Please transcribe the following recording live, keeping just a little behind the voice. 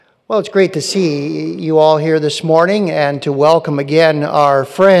Well, it's great to see you all here this morning and to welcome again our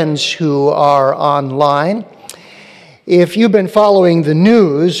friends who are online. If you've been following the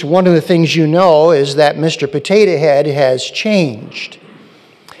news, one of the things you know is that Mr. Potato Head has changed.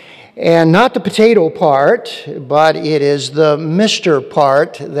 And not the potato part, but it is the Mr.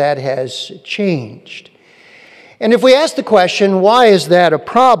 part that has changed. And if we ask the question, why is that a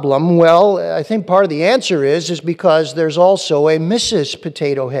problem? Well, I think part of the answer is because there's also a Mrs.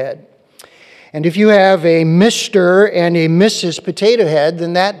 Potato Head. And if you have a Mr. and a Mrs. Potato Head,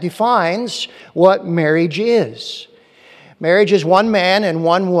 then that defines what marriage is. Marriage is one man and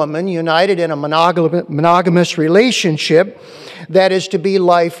one woman united in a monogamous relationship that is to be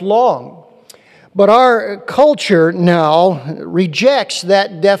lifelong. But our culture now rejects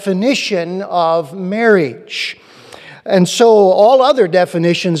that definition of marriage. And so all other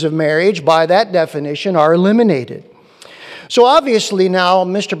definitions of marriage, by that definition, are eliminated. So obviously now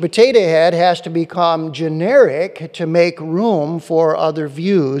Mr. Potato Head has to become generic to make room for other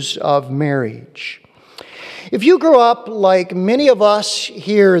views of marriage. If you grew up like many of us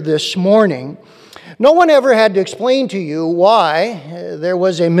here this morning, no one ever had to explain to you why there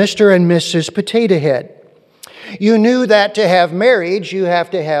was a Mr. and Mrs. Potato Head. You knew that to have marriage, you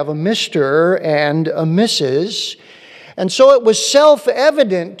have to have a Mr. and a Mrs., and so it was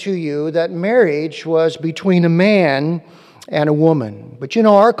self-evident to you that marriage was between a man and a woman. But you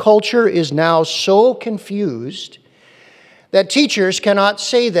know, our culture is now so confused that teachers cannot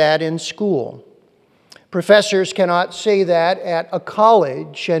say that in school. Professors cannot say that at a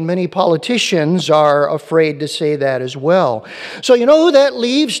college, and many politicians are afraid to say that as well. So you know who that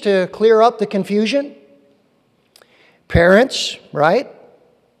leaves to clear up the confusion? Parents, right?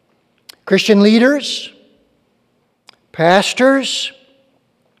 Christian leaders, pastors,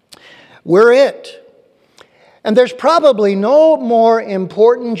 we're it. And there's probably no more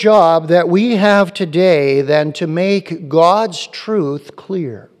important job that we have today than to make God's truth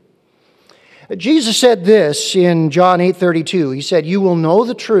clear. Jesus said this in John 8:32. He said, "You will know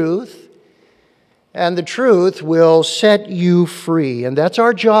the truth, and the truth will set you free." And that's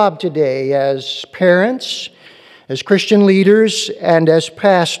our job today as parents, as Christian leaders, and as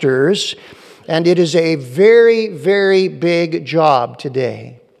pastors. And it is a very, very big job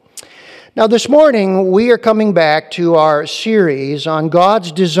today. Now this morning, we are coming back to our series on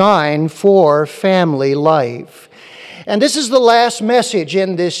God's design for family life. And this is the last message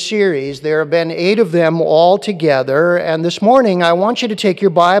in this series. There have been 8 of them all together. And this morning, I want you to take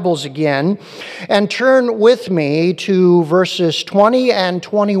your Bibles again and turn with me to verses 20 and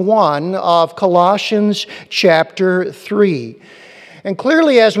 21 of Colossians chapter 3. And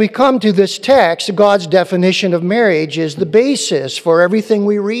clearly, as we come to this text, God's definition of marriage is the basis for everything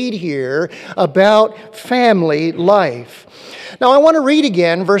we read here about family life. Now, I want to read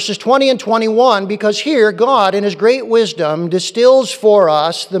again verses 20 and 21 because here God, in His great wisdom, distills for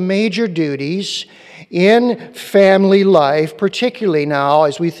us the major duties in family life, particularly now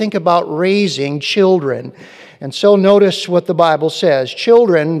as we think about raising children. And so notice what the Bible says.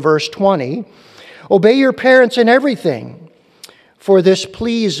 Children, verse 20, obey your parents in everything, for this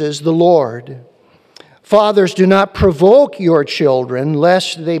pleases the Lord. Fathers, do not provoke your children,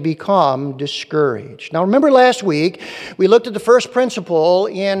 lest they become discouraged. Now remember last week, we looked at the first principle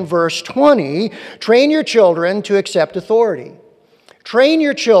in verse 20. Train your children to accept authority. Train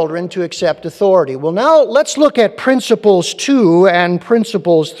your children to accept authority. Well, now let's look at principles 2 and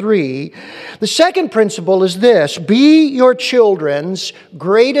principles 3. The second principle is this: be your children's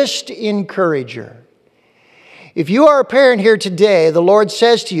greatest encourager. If you are a parent here today, the Lord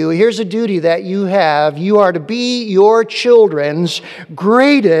says to you, here's a duty that you have. You are to be your children's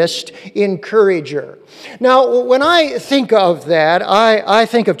greatest encourager. Now, when I think of that, I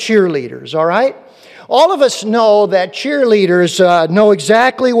think of cheerleaders, all right? All of us know that cheerleaders know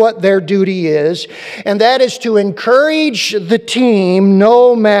exactly what their duty is, and that is to encourage the team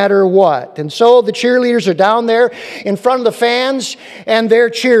no matter what. And so the cheerleaders are down there in front of the fans, and they're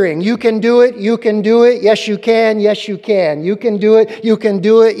cheering. You can do it, you can do it, yes you can, yes you can. You can do it, you can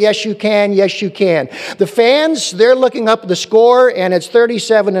do it, yes you can, yes you can. The fans, they're looking up the score, and it's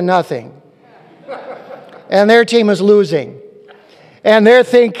 37-0. And their team is losing. And they're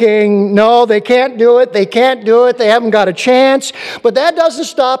thinking, no, they can't do it, they can't do it, they haven't got a chance. But that doesn't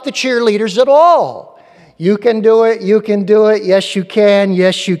stop the cheerleaders at all. You can do it, yes you can,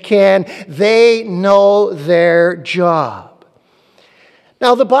 yes you can. They know their job.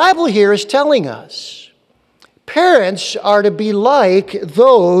 Now the Bible here is telling us parents are to be like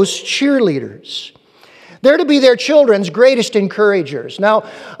those cheerleaders. They're to be their children's greatest encouragers. Now,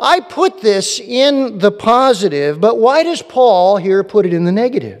 I put this in the positive, but why does Paul here put it in the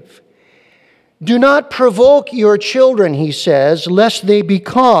negative? Do not provoke your children, he says, lest they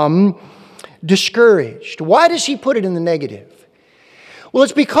become discouraged. Why does he put it in the negative? Well,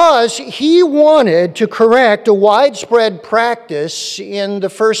 it's because he wanted to correct a widespread practice in the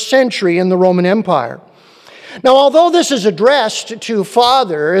first century in the Roman Empire. Now, although this is addressed to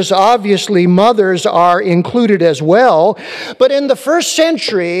fathers, obviously mothers are included as well, but in the first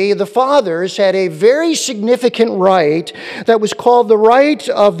century, the fathers had a very significant right that was called the right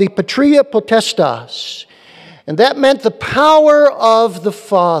of the patria potestas, and that meant the power of the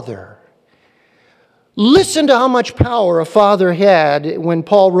father. Listen to how much power a father had when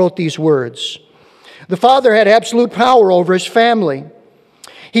Paul wrote these words. The father had absolute power over his family.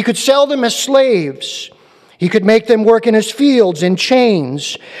 He could sell them as slaves. He could make them work in his fields in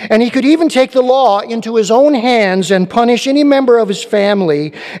chains, and he could even take the law into his own hands and punish any member of his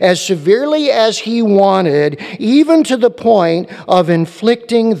family as severely as he wanted, even to the point of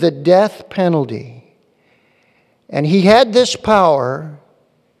inflicting the death penalty. And he had this power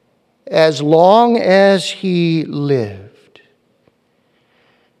as long as he lived.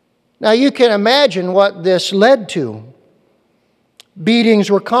 Now you can imagine what this led to.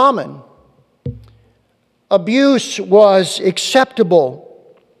 Beatings were common. Abuse was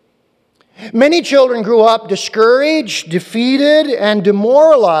acceptable. Many children grew up discouraged, defeated, and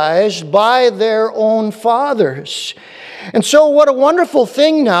demoralized by their own fathers. And so what a wonderful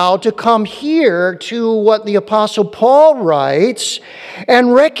thing now to come here to what the Apostle Paul writes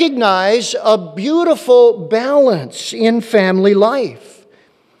and recognize a beautiful balance in family life.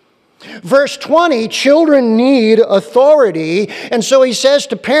 Verse 20, children need authority, and so he says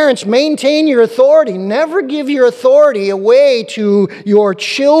to parents, maintain your authority. Never give your authority away to your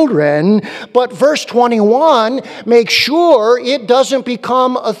children. But verse 21, make sure it doesn't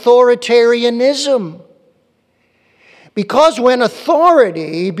become authoritarianism. Because when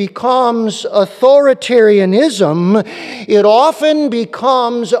authority becomes authoritarianism, it often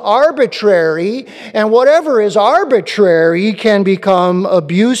becomes arbitrary, and whatever is arbitrary can become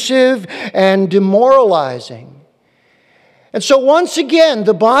abusive and demoralizing. And so once again,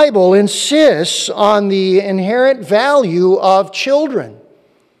 the Bible insists on the inherent value of children.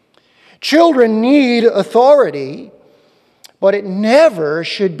 Children need authority, but it never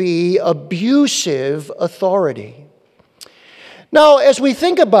should be abusive authority. Now, as we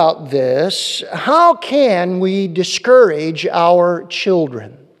think about this, how can we discourage our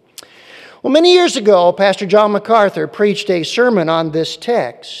children? Well, many years ago, Pastor John MacArthur preached a sermon on this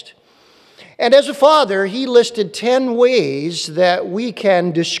text. And as a father, he listed 10 ways that we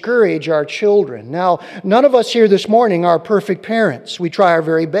can discourage our children. Now, none of us here this morning are perfect parents. We try our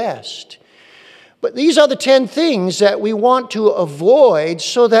very best. But these are the 10 things that we want to avoid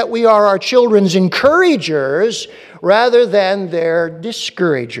so that we are our children's encouragers rather than their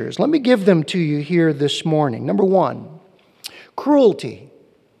discouragers. Let me give them to you here this morning. Number 1, cruelty.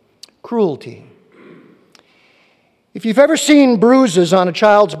 Cruelty. If you've ever seen bruises on a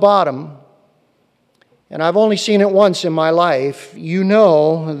child's bottom, and I've only seen it once in my life, you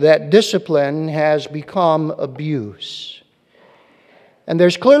know that discipline has become abuse. And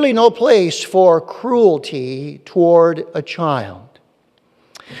there's clearly no place for cruelty toward a child.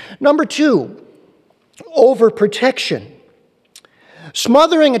 Number 2, overprotection.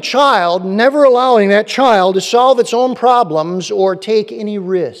 Smothering a child, never allowing that child to solve its own problems or take any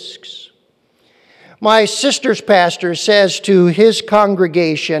risks. My sister's pastor says to his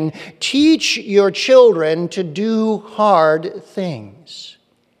congregation, teach your children to do hard things.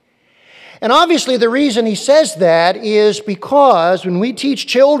 And obviously the reason he says that is because when we teach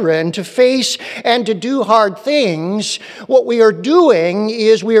children to face and to do hard things, what we are doing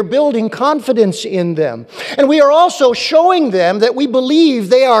is we are building confidence in them. And we are also showing them that we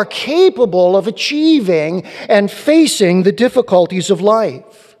believe they are capable of achieving and facing the difficulties of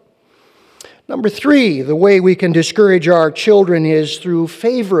life. Number 3, the way we can discourage our children is through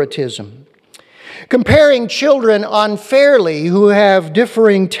favoritism. Comparing children unfairly who have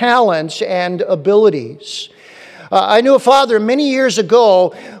differing talents and abilities. I knew a father many years ago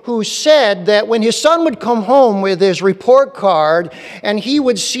who said that when his son would come home with his report card and he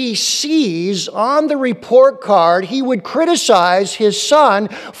would see C's on the report card, he would criticize his son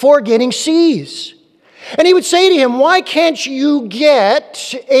for getting C's. And he would say to him, why can't you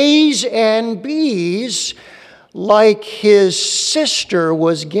get A's and B's like his sister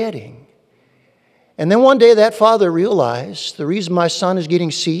was getting? And then one day that father realized the reason my son is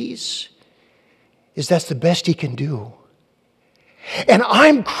getting C's is that's the best he can do. And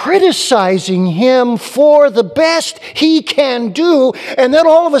I'm criticizing him for the best he can do. And then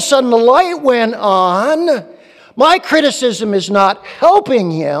all of a sudden the light went on. My criticism is not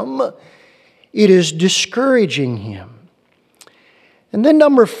helping him. It is discouraging him. And then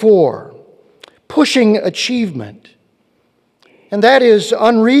number 4, pushing achievement. And that is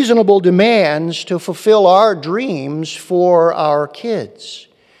unreasonable demands to fulfill our dreams for our kids.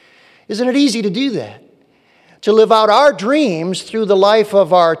 Isn't it easy to do that? To live out our dreams through the life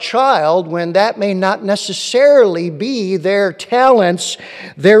of our child when that may not necessarily be their talents,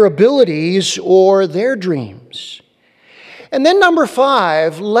 their abilities, or their dreams. And then number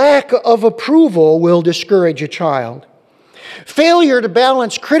 5, lack of approval will discourage a child. Failure to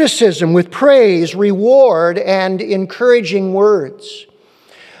balance criticism with praise, reward, and encouraging words.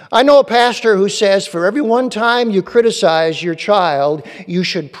 I know a pastor who says for every one time you criticize your child, you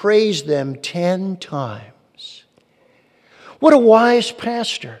should praise them 10 times. What a wise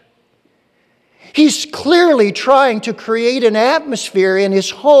pastor. He's clearly trying to create an atmosphere in his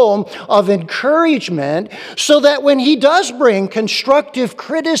home of encouragement so that when he does bring constructive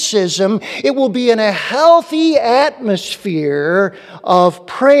criticism, it will be in a healthy atmosphere of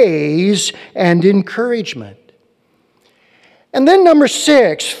praise and encouragement. And then number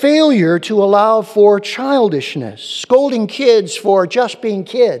 6, failure to allow for childishness, scolding kids for just being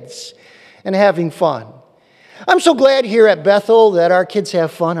kids and having fun. I'm so glad here at Bethel that our kids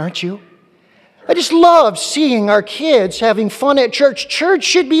have fun, aren't you? I just love seeing our kids having fun at church. Church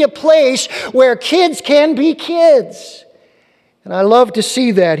should be a place where kids can be kids. And I love to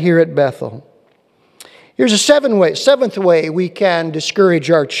see that here at Bethel. Here's a seventh way we can discourage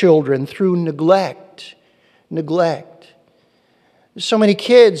our children through neglect. Neglect. So many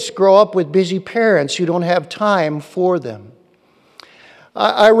kids grow up with busy parents who don't have time for them.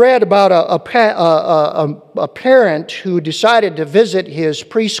 I read about a parent who decided to visit his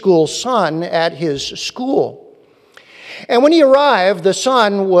preschool son at his school. And when he arrived, the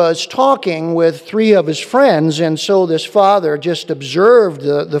son was talking with 3 of his friends, and so this father just observed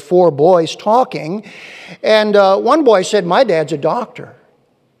the 4 boys talking. And one boy said, "My dad's a doctor."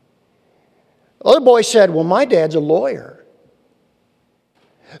 The other boy said, "Well, my dad's a lawyer."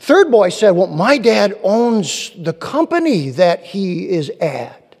 Third boy said, "Well, my dad owns the company that he is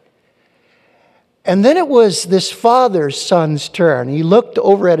at." And then it was this father's son's turn. He looked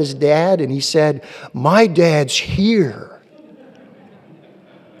over at his dad and he said, "My dad's here."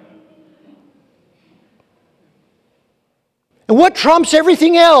 And what trumps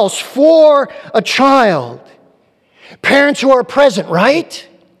everything else for a child? Parents who are present, right?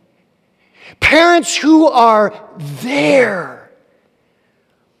 Parents who are there.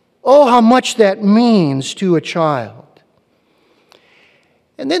 Oh, how much that means to a child.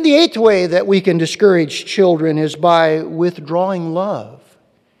 And then the 8th way that we can discourage children is by withdrawing love.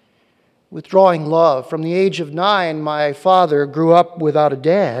 Withdrawing love. From the age of 9, my father grew up without a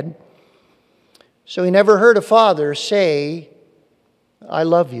dad, so he never heard a father say, "I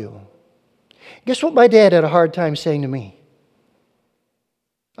love you." Guess what my dad had a hard time saying to me?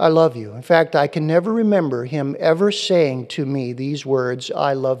 "I love you." In fact, I can never remember him ever saying to me these words,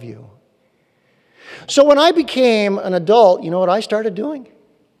 "I love you." So when I became an adult, you know what I started doing?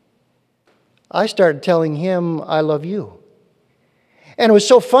 I started telling him, "I love you." And it was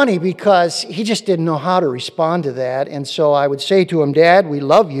so funny because he just didn't know how to respond to that. And so I would say to him, "Dad, we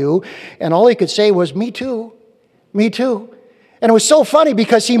love you." And all he could say was, "Me too, me too." And it was so funny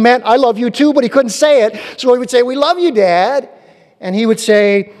because he meant, "I love you too," but he couldn't say it. So he would say, "We love you, Dad." And he would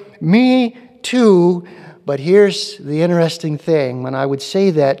say, "Me too." But here's the interesting thing. When I would say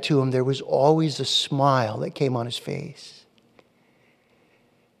that to him, there was always a smile that came on his face.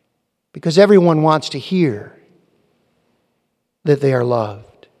 Because everyone wants to hear that they are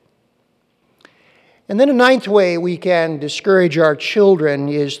loved. And then a 9th way we can discourage our children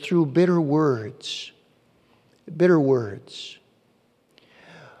is through bitter words. Bitter words.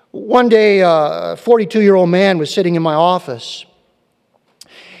 One day, a 42-year-old man was sitting in my office.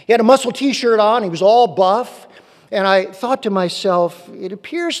 He had a muscle t-shirt on, he was all buff, and I thought to myself, it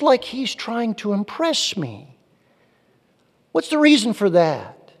appears like he's trying to impress me. What's the reason for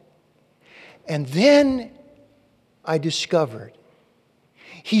that? And then I discovered.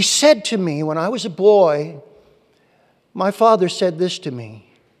 He said to me, when I was a boy, my father said this to me,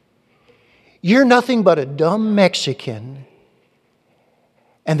 "You're nothing but a dumb Mexican,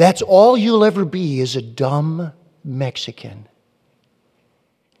 and that's all you'll ever be is a dumb Mexican."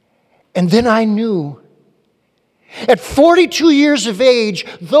 And then I knew. At 42 years of age,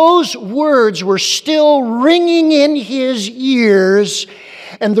 those words were still ringing in his ears,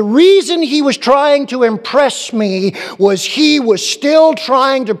 And the reason he was trying to impress me was he was still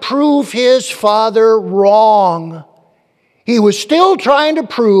trying to prove his father wrong. He was still trying to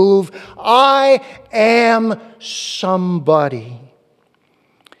prove, I am somebody.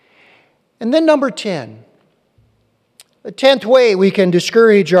 And then number 10. The 10th way we can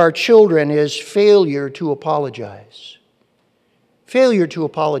discourage our children is failure to apologize. Failure to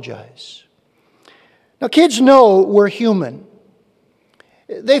apologize. Now, kids know we're human.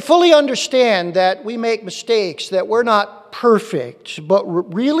 They fully understand that we make mistakes, that we're not perfect. But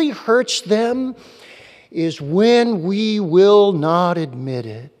what really hurts them is when we will not admit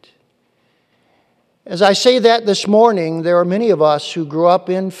it. As I say that this morning, there are many of us who grew up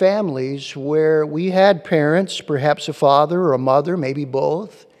in families where we had parents, perhaps a father or a mother, maybe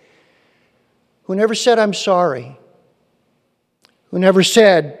both, who never said, I'm sorry. Who never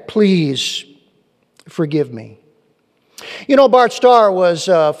said, please forgive me. You know, Bart Starr was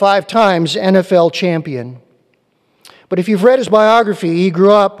 5 times NFL champion. But if you've read his biography, he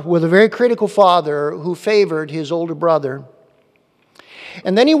grew up with a very critical father who favored his older brother.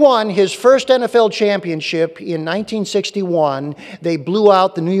 And then he won his first NFL championship in 1961. They blew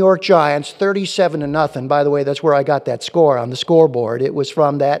out the New York Giants 37-0. By the way, that's where I got that score on the scoreboard. It was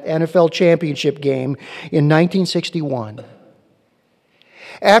from that NFL championship game in 1961.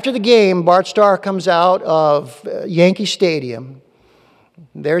 After the game, Bart Starr comes out of Yankee Stadium.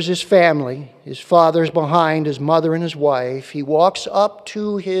 There's his family. His father's behind, his mother and his wife. He walks up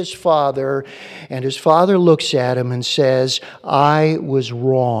to his father, and his father looks at him and says, I was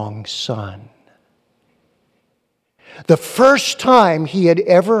wrong, son. The first time he had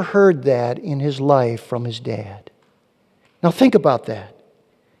ever heard that in his life from his dad. Now think about that.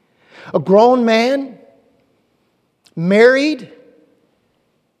 A grown man, married,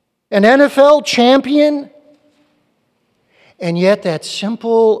 an NFL champion, and yet that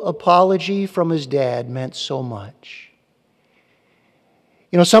simple apology from his dad meant so much.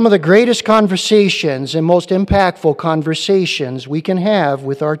 You know, some of the greatest conversations and most impactful conversations we can have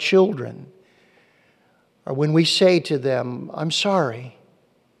with our children are when we say to them, I'm sorry,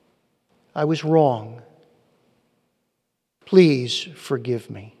 I was wrong. Please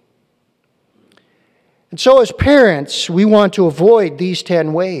forgive me. And so as parents, we want to avoid these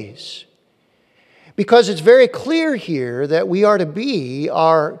 10 ways. Because it's very clear here that we are to be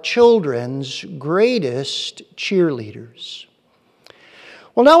our children's greatest cheerleaders.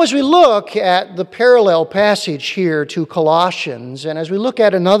 Well, now as we look at the parallel passage here to Colossians, and as we look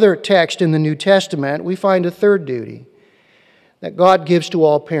at another text in the New Testament, we find a third duty that God gives to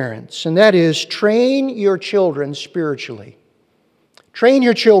all parents, and that is train your children spiritually. Train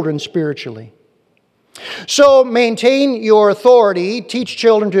your children spiritually. So maintain your authority, teach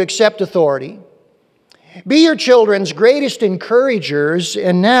children to accept authority. Be your children's greatest encouragers,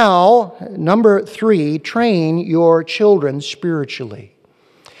 and now, number 3, train your children spiritually.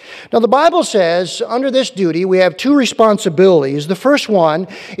 Now, the Bible says under this duty we have 2 responsibilities. The first one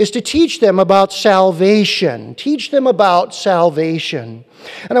is to teach them about salvation. Teach them about salvation.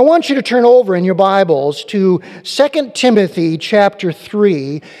 And I want you to turn over in your Bibles to 2 Timothy chapter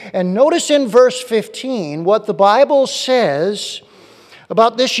 3, and notice in verse 15 what the Bible says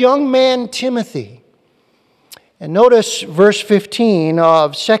about this young man Timothy. And notice verse 15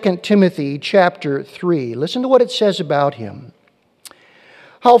 of 2 Timothy chapter 3. Listen to what it says about him.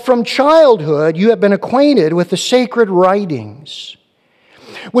 How from childhood you have been acquainted with the sacred writings,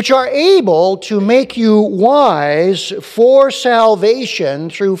 which are able to make you wise for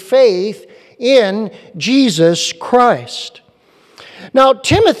salvation through faith in Jesus Christ. Now,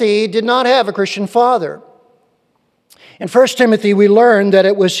 Timothy did not have a Christian father. In 1 Timothy, we learn that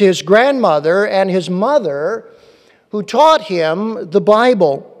it was his grandmother and his mother who taught him the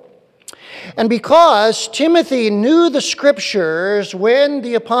Bible. And because Timothy knew the Scriptures, when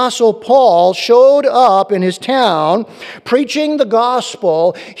the Apostle Paul showed up in his town preaching the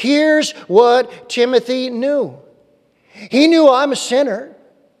gospel, here's what Timothy knew. He knew, I'm a sinner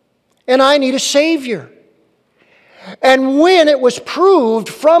and I need a Savior. And when it was proved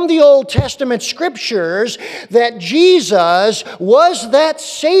from the Old Testament Scriptures that Jesus was that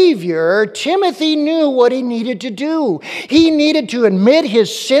Savior, Timothy knew what he needed to do. He needed to admit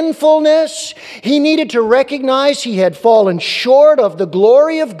his sinfulness. He needed to recognize he had fallen short of the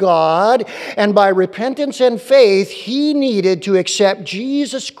glory of God. And by repentance and faith, he needed to accept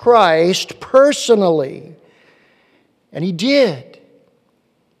Jesus Christ personally. And he did.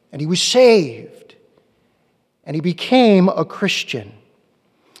 And he was saved. And he became a Christian.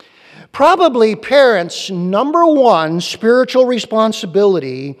 Probably parents' number 1 spiritual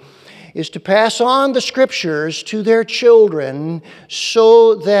responsibility is to pass on the Scriptures to their children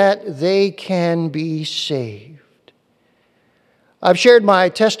so that they can be saved. I've shared my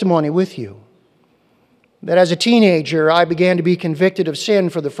testimony with you that as a teenager I began to be convicted of sin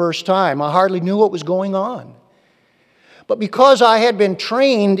for the first time. I hardly knew what was going on. But because I had been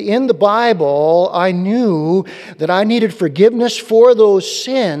trained in the Bible, I knew that I needed forgiveness for those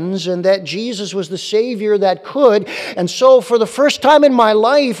sins and that Jesus was the Savior that could. And so for the first time in my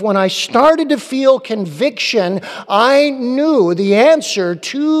life, when I started to feel conviction, I knew the answer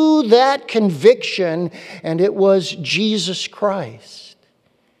to that conviction, and it was Jesus Christ.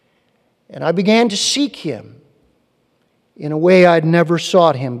 And I began to seek Him in a way I'd never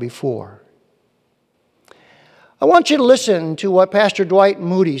sought Him before. I want you to listen to what Pastor Dwight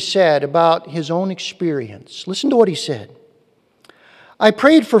Moody said about his own experience. Listen to what he said. I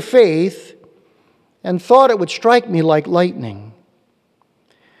prayed for faith and thought it would strike me like lightning.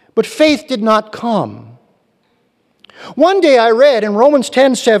 But faith did not come. One day I read in Romans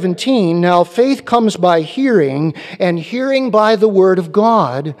 10:17, now faith comes by hearing, and hearing by the word of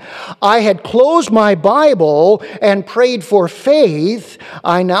God. I had closed my Bible and prayed for faith.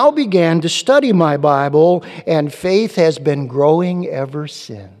 I now began to study my Bible, and faith has been growing ever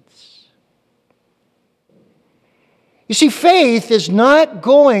since. You see, faith is not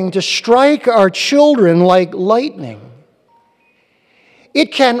going to strike our children like lightning.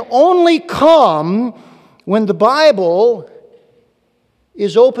 It can only come when the Bible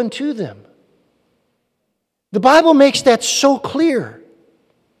is open to them. The Bible makes that so clear.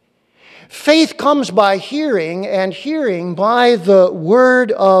 Faith comes by hearing, and hearing by the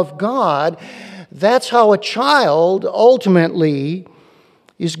Word of God. That's how a child ultimately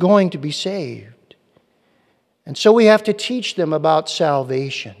is going to be saved. And so we have to teach them about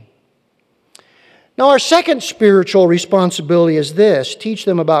salvation. Now, our second spiritual responsibility is this: teach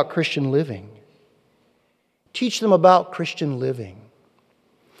them about Christian living. Teach them about Christian living.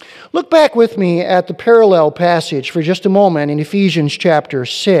 Look back with me at the parallel passage for just a moment in Ephesians chapter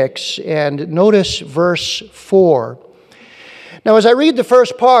 6 and notice verse 4. Now, as I read the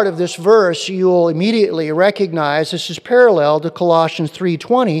first part of this verse, you'll immediately recognize this is parallel to Colossians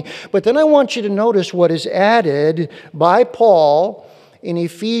 3:20, but then I want you to notice what is added by Paul in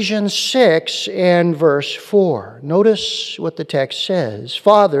Ephesians 6 and verse 4. Notice what the text says.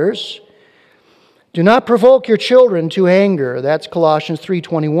 Fathers, do not provoke your children to anger. That's Colossians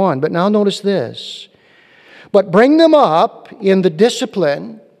 3:21. But now notice this. But bring them up in the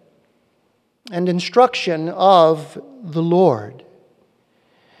discipline and instruction of the Lord.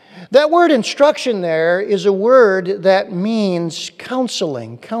 That word instruction there is a word that means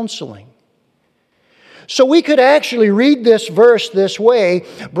counseling. So we could actually read this verse this way: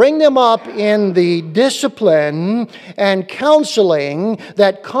 bring them up in the discipline and counseling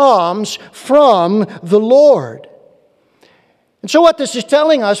that comes from the Lord. And so what this is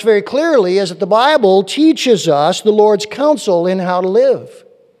telling us very clearly is that the Bible teaches us the Lord's counsel in how to live.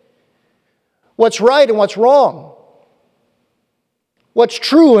 What's right and what's wrong. What's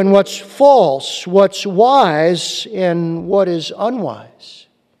true and what's false. What's wise and what is unwise.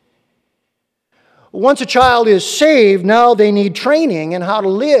 Once a child is saved, now they need training in how to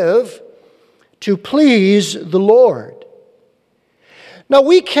live to please the Lord. Now,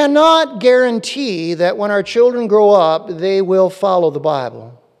 we cannot guarantee that when our children grow up, they will follow the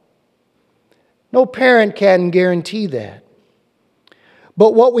Bible. No parent can guarantee that.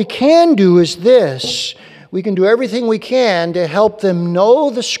 But what we can do is this: we can do everything we can to help them know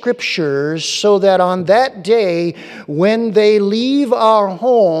the Scriptures so that on that day, when they leave our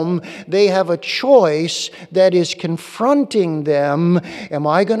home, they have a choice that is confronting them. Am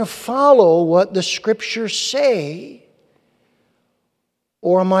I going to follow what the Scriptures say?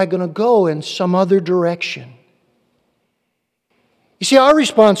 Or am I going to go in some other direction? You see, our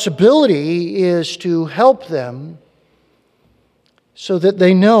responsibility is to help them so that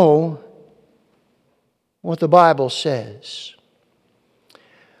they know what the Bible says.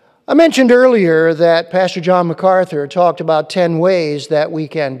 I mentioned earlier that Pastor John MacArthur talked about 10 ways that we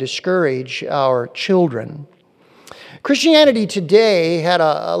can discourage our children. Christianity Today had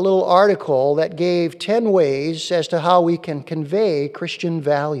a little article that gave 10 ways as to how we can convey Christian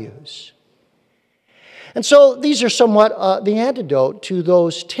values. And so these are somewhat the antidote to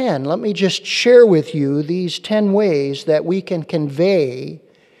those 10. Let me just share with you these 10 ways that we can convey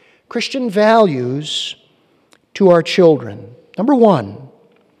Christian values to our children. Number 1,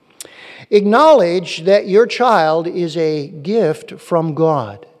 acknowledge that your child is a gift from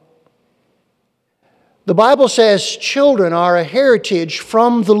God. The Bible says children are a heritage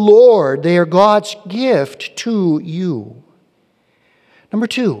from the Lord. They are God's gift to you. Number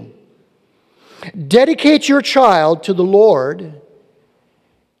 2, Dedicate your child to the Lord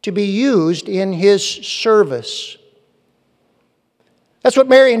to be used in His service. That's what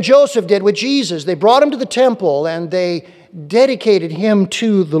Mary and Joseph did with Jesus. They brought Him to the temple and they dedicated Him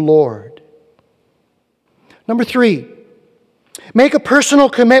to the Lord. Number 3, make a personal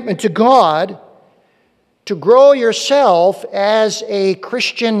commitment to God to grow yourself as a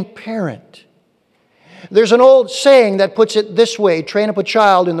Christian parent. There's an old saying that puts it this way: train up a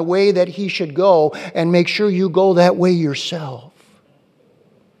child in the way that he should go, and make sure you go that way yourself.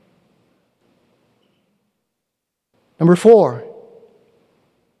 Number 4,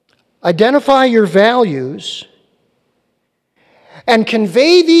 identify your values and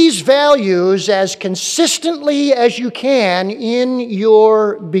convey these values as consistently as you can in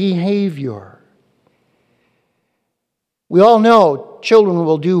your behavior. We all know children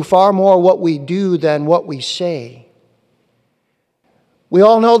will do far more what we do than what we say. We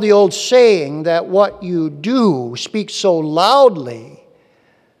all know the old saying that what you do speaks so loudly,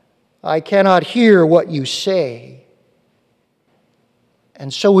 I cannot hear what you say.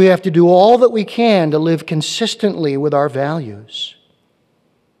 And so we have to do all that we can to live consistently with our values.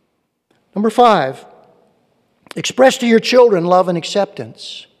 Number 5, express to your children love and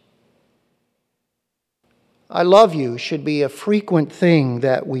acceptance. I love you should be a frequent thing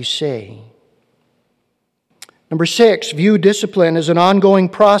that we say. Number 6, view discipline as an ongoing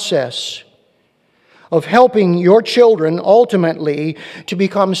process of helping your children ultimately to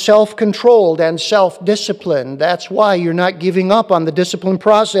become self-controlled and self-disciplined. That's why you're not giving up on the discipline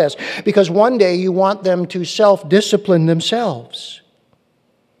process, because one day you want them to self-discipline themselves.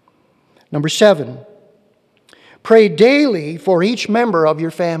 Number 7, pray daily for each member of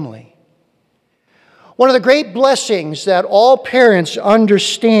your family. One of the great blessings that all parents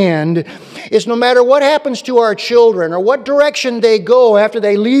understand is no matter what happens to our children or what direction they go after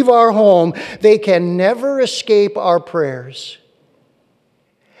they leave our home, they can never escape our prayers.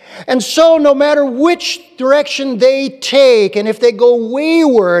 And so no matter which direction they take, and if they go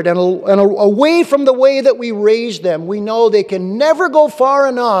wayward and away from the way that we raised them, we know they can never go far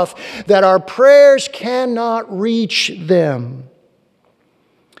enough that our prayers cannot reach them.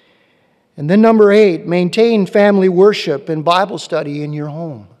 And then number 8, maintain family worship and Bible study in your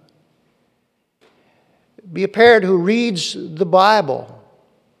home. Be a parent who reads the Bible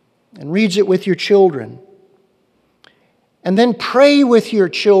and reads it with your children. And then pray with your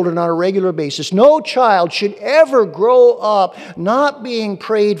children on a regular basis. No child should ever grow up not being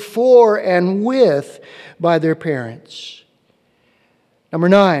prayed for and with by their parents. Number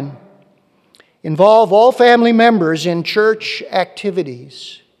 9, involve all family members in church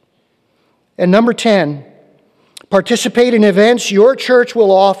activities. And number 10, participate in events your church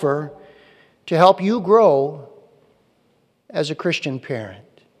will offer to help you grow as a Christian parent.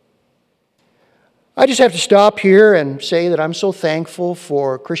 I just have to stop here and say that I'm so thankful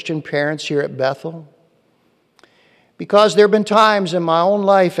for Christian parents here at Bethel, because there have been times in my own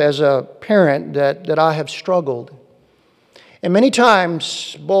life as a parent that I have struggled. And many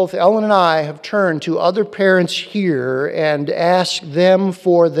times, both Ellen and I have turned to other parents here and asked them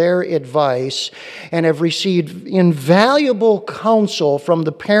for their advice, and have received invaluable counsel from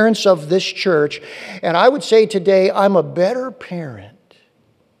the parents of this church. And I would say today, I'm a better parent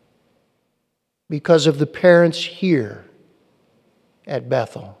because of the parents here at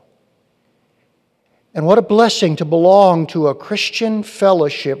Bethel. And what a blessing to belong to a Christian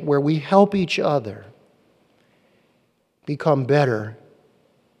fellowship where we help each other become better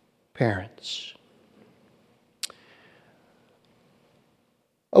parents.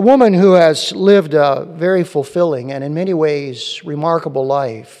 A woman who has lived a very fulfilling and in many ways remarkable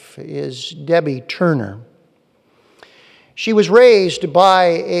life is Debbie Turner. She was raised by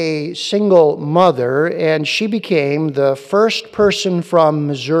a single mother, and she became the first person from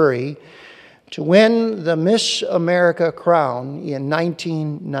Missouri to win the Miss America crown in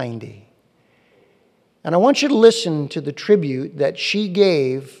 1990. And I want you to listen to the tribute that she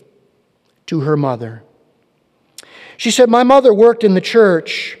gave to her mother. She said, "My mother worked in the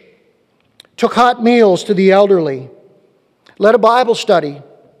church, took hot meals to the elderly, led a Bible study,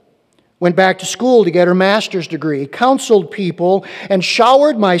 went back to school to get her master's degree, counseled people, and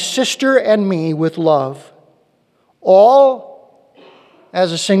showered my sister and me with love. All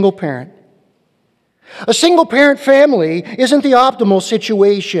as a single parent. A single-parent family isn't the optimal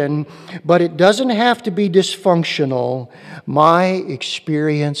situation, but it doesn't have to be dysfunctional. My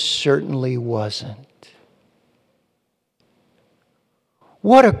experience certainly wasn't."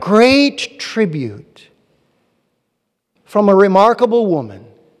 What a great tribute from a remarkable woman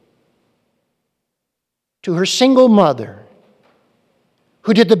to her single mother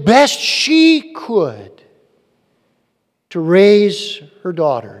who did the best she could to raise her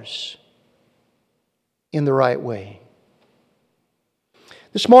daughters in the right way.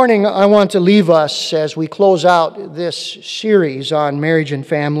 This morning, I want to leave us as we close out this series on marriage and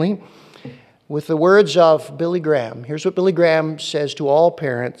family with the words of Billy Graham. Here's what Billy Graham says to all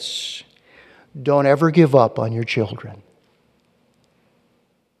parents: don't ever give up on your children.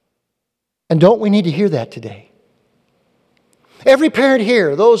 And don't we need to hear that today? Every parent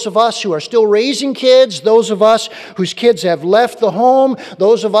here, those of us who are still raising kids, those of us whose kids have left the home,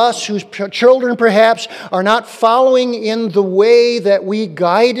 those of us whose children perhaps are not following in the way that we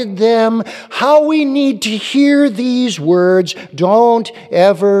guided them, how we need to hear these words: don't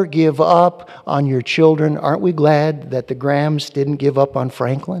ever give up on your children. Aren't we glad that the Grahams didn't give up on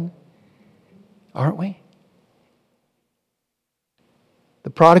Franklin? Aren't we?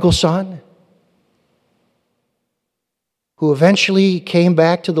 The prodigal son, who eventually came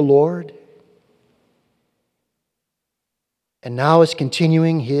back to the Lord and now is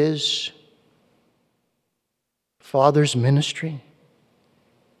continuing his father's ministry.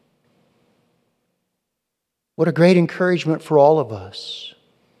 What a great encouragement for all of us.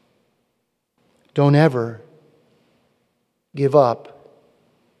 Don't ever give up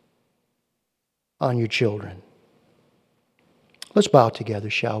on your children. Let's bow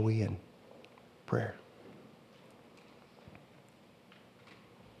together, shall we, in prayer.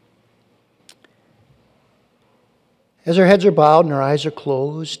 As our heads are bowed and our eyes are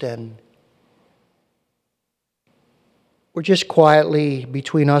closed, and we're just quietly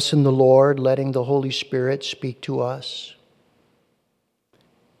between us and the Lord, letting the Holy Spirit speak to us.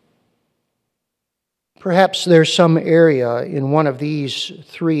 Perhaps there's some area in one of these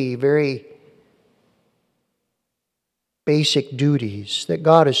three very basic duties that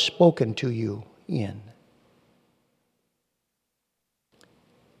God has spoken to you in.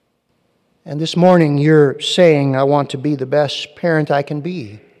 And this morning you're saying, I want to be the best parent I can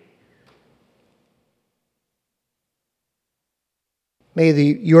be. Maybe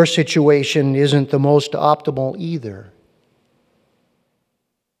your situation isn't the most optimal either.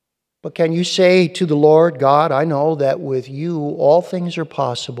 But can you say to the Lord, God, I know that with you all things are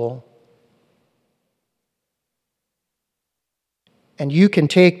possible. And you can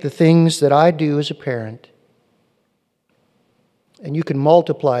take the things that I do as a parent and you can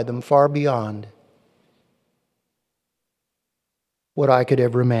multiply them far beyond what I could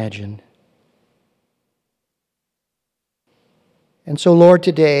ever imagine. And so, Lord,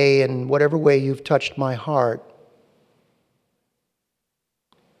 today, in whatever way you've touched my heart,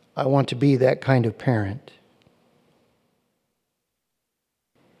 I want to be that kind of parent.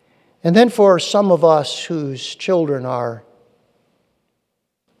 And then for some of us whose children are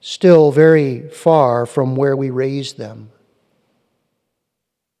still very far from where we raised them,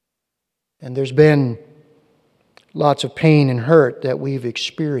 and there's been lots of pain and hurt that we've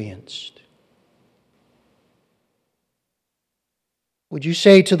experienced, would you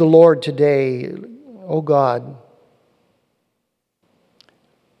say to the Lord today, oh God,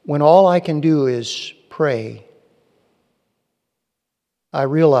 when all I can do is pray, I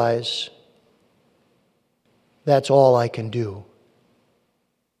realize that's all I can do.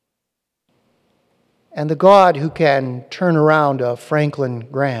 And the God who can turn around a Franklin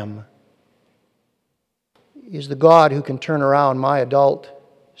Graham is the God who can turn around my adult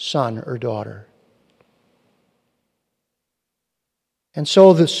son or daughter. And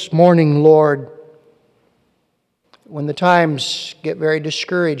so this morning, Lord, when the times get very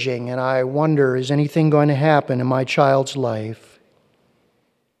discouraging and I wonder, is anything going to happen in my child's life?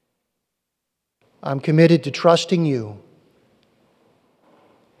 I'm committed to trusting you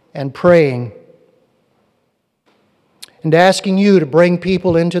and praying and asking you to bring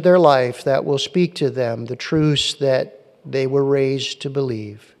people into their life that will speak to them the truths that they were raised to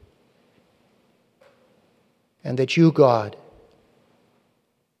believe. And that you, God,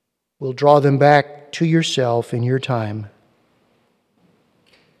 will draw them back to yourself in your time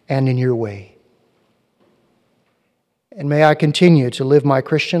and in your way. And may I continue to live my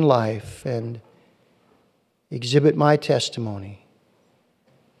Christian life and exhibit my testimony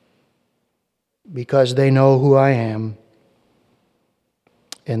because they know who I am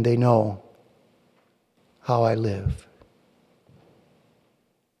and they know how I live.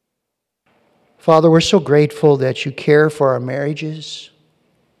 Father, we're so grateful that you care for our marriages.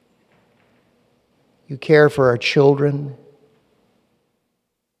 You care for our children.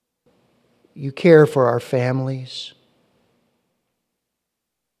 You care for our families.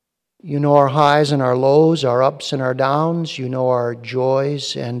 You know our highs and our lows, our ups and our downs. You know our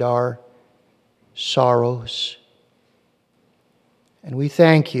joys and our sorrows. And we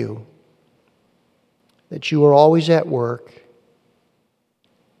thank you that you are always at work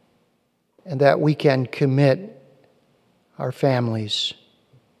and that we can commit our families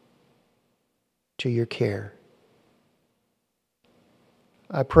to your care.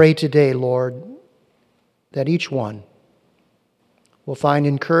 I pray today, Lord, that each one will find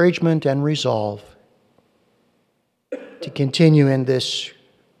encouragement and resolve to continue in this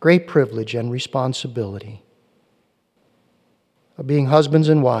great privilege and responsibility of being husbands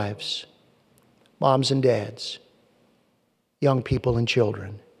and wives, moms and dads, young people and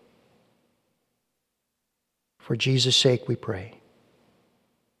children. For Jesus' sake we pray.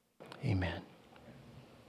 Amen.